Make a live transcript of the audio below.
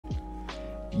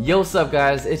Yo, what's up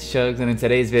guys, it's Chuggs, and in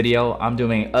today's video I'm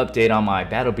doing an update on my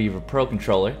Beaver Pro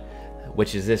controller,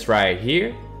 which is this right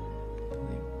here.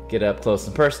 Get up close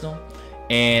and personal.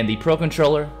 And the Pro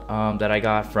controller that I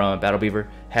got from Beaver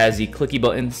has the clicky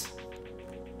buttons.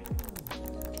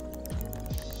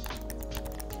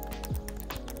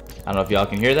 I don't know if y'all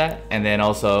can hear that. And then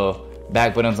also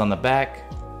back buttons on the back.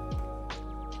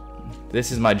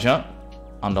 This is my jump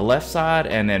on the left side,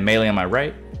 and then melee on my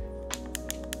right.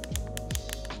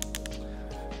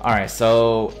 Alright,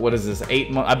 so what is this? 8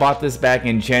 months? I bought this back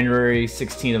in January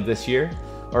 16th of this year,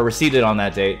 or received it on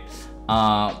that date.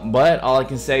 But all I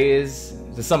can say is,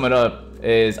 to sum it up,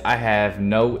 is I have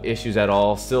no issues at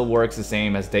all. Still works the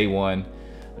same as day one.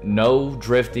 No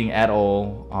drifting at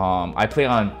all. I play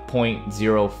on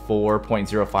 0.04,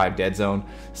 0.05 dead zone.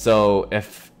 So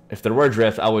if there were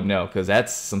drift, I would know, because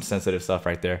that's some sensitive stuff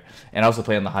right there. And I also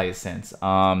play on the highest sense.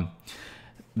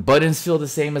 Buttons feel the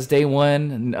same as day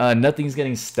one. Nothing's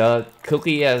getting stuck.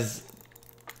 Clicky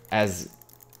as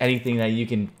anything that you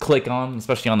can click on,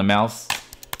 especially on the mouse.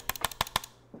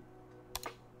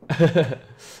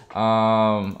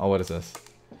 Oh, what is this?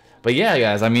 But yeah,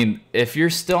 guys, I mean, if you're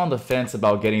still on the fence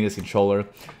about getting this controller,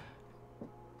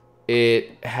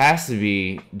 it has to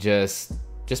be just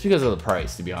because of the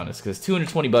price, to be honest. Because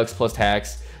 220 bucks plus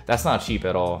tax, that's not cheap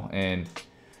at all. And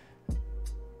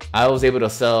I was able to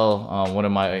sell one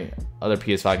of my other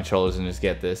PS5 controllers and just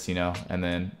get this, you know, and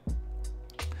then,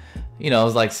 you know, it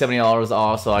was like $70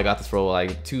 off, so I got this for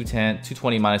like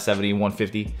 $220 minus 70,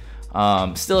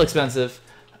 $150. Still expensive,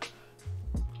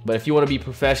 but if you want to be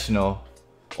professional,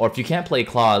 or if you can't play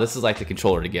claw, this is like the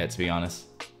controller to get, to be honest.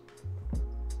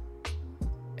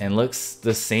 And looks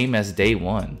the same as day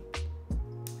one.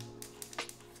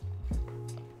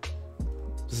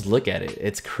 Just look at it.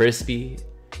 It's crispy.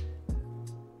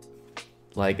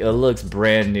 Like, it looks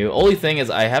brand new. Only thing is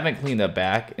I haven't cleaned the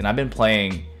back, and I've been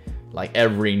playing like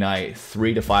every night,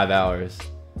 3 to 5 hours.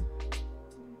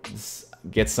 Just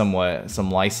get some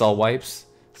Lysol wipes,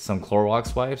 some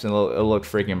Clorox wipes, and it'll look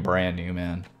freaking brand new,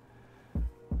 man.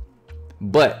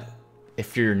 But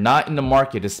if you're not in the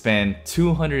market to spend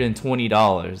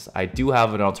 $220, I do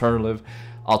have an alternative,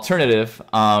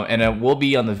 and it will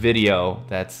be on the video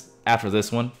that's after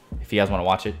this one if you guys want to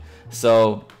watch it.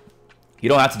 So you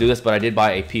don't have to do this, but I did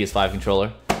buy a PS5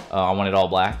 controller. I wanted all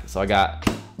black, so I got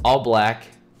all black.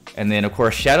 And then, of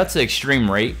course, shout out to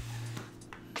Extreme Rate.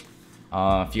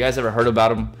 If you guys ever heard about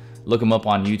them, look them up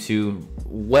on YouTube.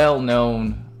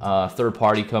 Well-known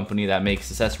third-party company that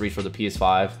makes accessories for the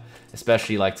PS5,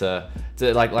 especially like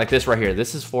like this right here.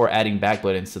 This is for adding back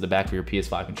buttons to the back of your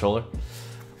PS5 controller.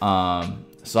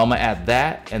 So I'm gonna add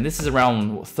that, and this is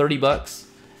around 30 bucks.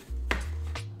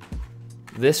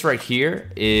 This right here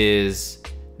is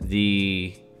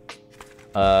the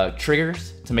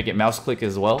triggers to make it mouse click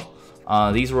as well.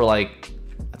 These were like,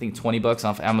 I think 20 bucks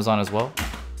off Amazon as well.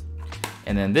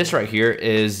 And then this right here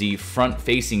is the front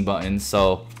facing buttons.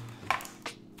 So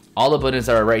all the buttons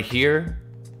that are right here,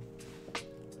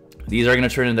 these are gonna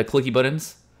turn into clicky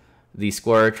buttons. The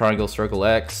square, triangle, circle,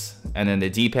 X, and then the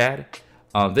D-pad.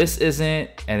 This isn't,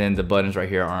 and then the buttons right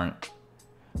here aren't.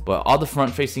 But all the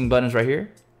front facing buttons right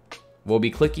here will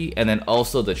be clicky, and then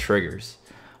also the triggers.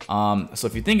 So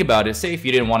if you think about it, say if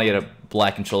you didn't want to get a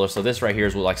black controller, so this right here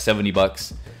is like 70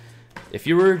 bucks. If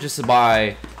you were just to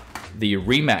buy the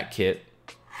remat kit,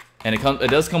 and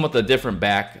it does come with a different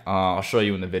back. I'll show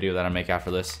you in the video that I make after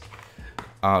this.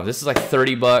 This is like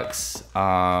 30 bucks.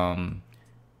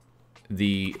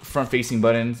 The front facing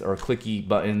buttons or clicky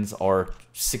buttons are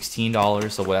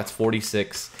 $16, so that's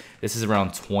 46. This is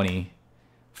around 20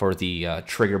 for the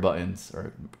trigger buttons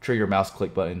or trigger mouse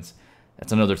click buttons.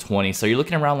 That's another 20. So you're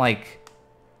looking around like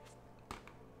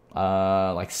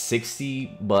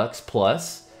 60 bucks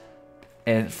plus.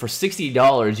 And for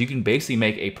 $60, you can basically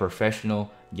make a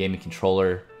professional gaming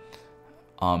controller,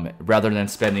 rather than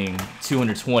spending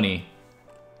 $220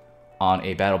 on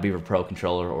a Beaver Pro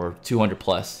controller, or 200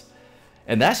 plus.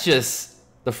 And that's just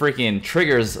the freaking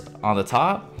triggers on the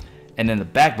top. And then the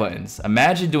back buttons.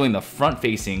 Imagine doing the front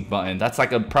facing button. That's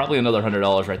like probably another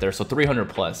 $100 right there. So 300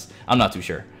 plus. I'm not too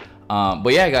sure.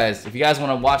 But yeah, guys, if you guys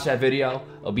want to watch that video,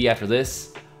 it'll be after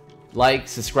this. Like,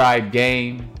 subscribe,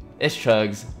 game. It's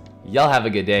Chuggs. Y'all have a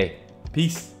good day.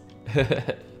 Peace.